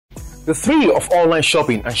The thrill of online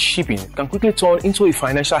shopping and shipping can quickly turn into a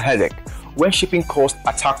financial headache when shipping costs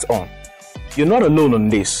are tacked on. You're not alone on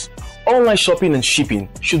this. Online shopping and shipping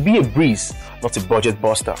should be a breeze, not a budget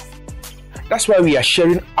buster. That's why we are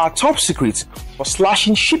sharing our top secrets for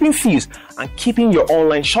slashing shipping fees and keeping your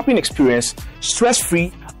online shopping experience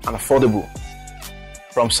stress-free and affordable.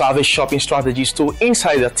 From savvy shopping strategies to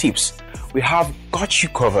insider tips, we have got you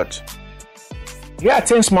covered. Here are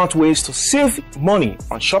 10 smart ways to save money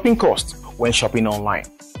on shopping costs when shopping online.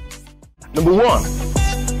 Number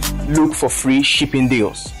 1. Look for free shipping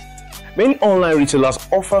deals. Many online retailers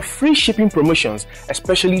offer free shipping promotions,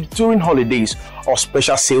 especially during holidays or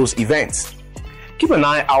special sales events. Keep an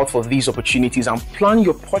eye out for these opportunities and plan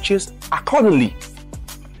your purchase accordingly.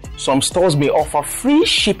 Some stores may offer free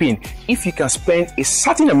shipping if you can spend a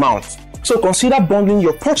certain amount, so consider bundling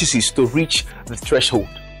your purchases to reach the threshold.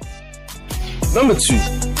 Number 2.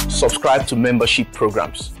 Subscribe to membership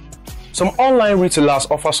programs. Some online retailers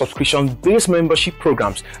offer subscription-based membership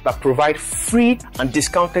programs that provide free and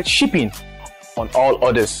discounted shipping on all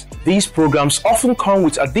orders. These programs often come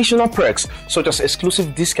with additional perks such as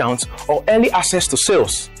exclusive discounts or early access to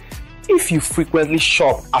sales. If you frequently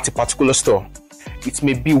shop at a particular store, it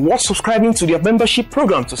may be worth subscribing to their membership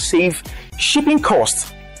program to save shipping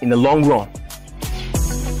costs in the long run.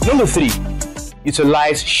 Number 3.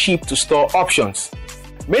 Utilize ship-to-store options.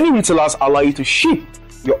 Many retailers allow you to ship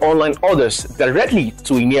your online orders directly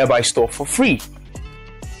to a nearby store for free.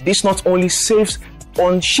 This not only saves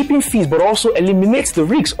on shipping fees but also eliminates the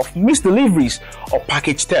risk of missed deliveries or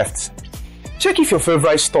package thefts. Check if your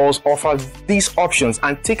favorite stores offer these options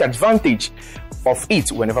and take advantage of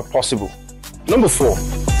it whenever possible. Number 4.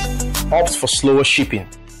 Opt for slower shipping.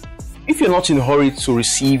 If you're not in a hurry to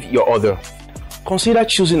receive your order, consider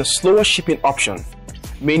choosing a slower shipping option.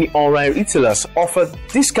 Many online retailers offer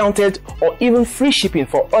discounted or even free shipping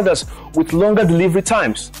for orders with longer delivery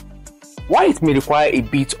times. While it may require a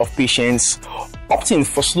bit of patience, opting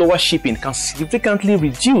for slower shipping can significantly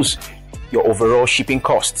reduce your overall shipping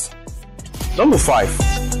costs. Number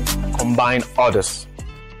 5. Combine orders.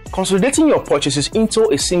 Consolidating your purchases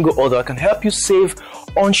into a single order can help you save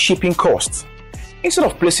on shipping costs. Instead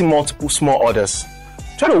of placing multiple small orders,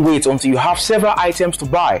 try to wait until you have several items to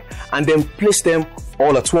buy and then place them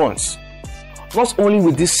all at once. Not only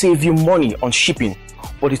will this save you money on shipping,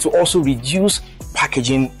 but it will also reduce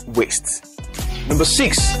packaging waste. Number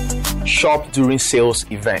 6. Shop during sales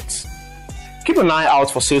events. Keep an eye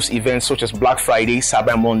out for sales events such as Black Friday,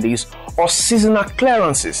 Cyber Mondays, or seasonal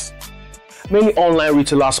clearances. Many online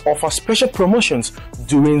retailers offer special promotions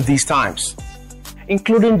during these times,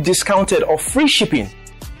 including discounted or free shipping.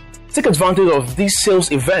 Take advantage of these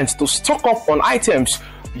sales events to stock up on items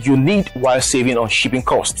you need while saving on shipping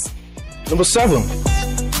costs. Number 7.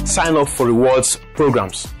 Sign up for rewards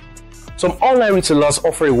programs. Some online retailers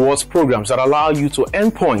offer rewards programs that allow you to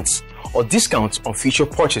earn points or discounts on future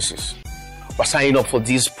purchases. By signing up for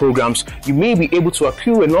these programs, you may be able to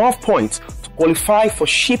accrue enough points to qualify for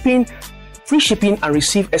free shipping and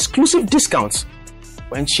receive exclusive discounts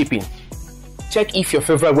when shipping. Check if your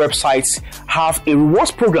favorite websites have a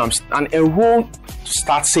rewards program and enroll to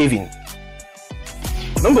start saving.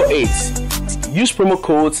 Number 8. Use promo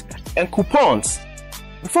codes and coupons.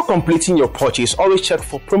 Before completing your purchase, always check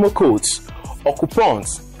for promo codes or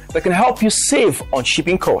coupons that can help you save on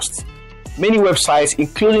shipping costs. Many websites,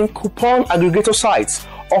 including coupon aggregator sites,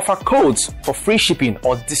 offer codes for free shipping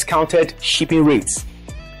or discounted shipping rates.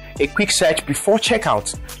 A quick search before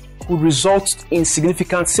checkout could result in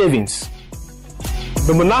significant savings.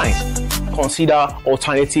 Number 9. Consider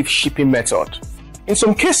alternative shipping method. In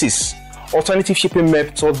some cases, alternative shipping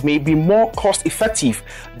methods may be more cost-effective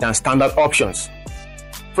than standard options.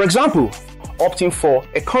 For example, opting for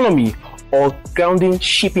economy or grounding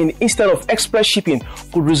shipping instead of express shipping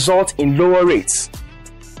could result in lower rates.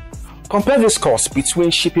 Compare this cost between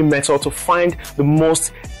shipping methods to find the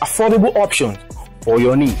most affordable option for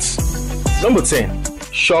your needs. Number 10.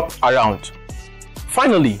 Shop around.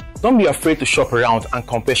 Finally, don't be afraid to shop around and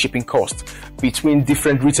compare shipping costs between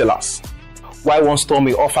different retailers. While one store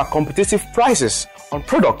may offer competitive prices on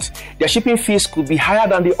products, their shipping fees could be higher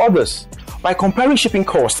than the others. By comparing shipping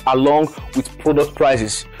costs along with product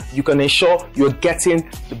prices, you can ensure you're getting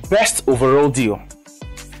the best overall deal.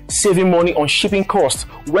 Saving money on shipping costs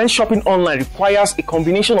when shopping online requires a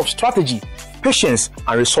combination of strategy, patience,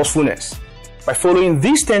 and resourcefulness. By following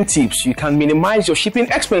these 10 tips, you can minimize your shipping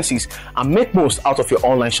expenses and make most out of your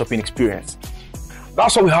online shopping experience.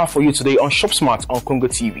 That's all we have for you today on Shop Smart on Konga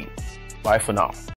TV. Bye for now.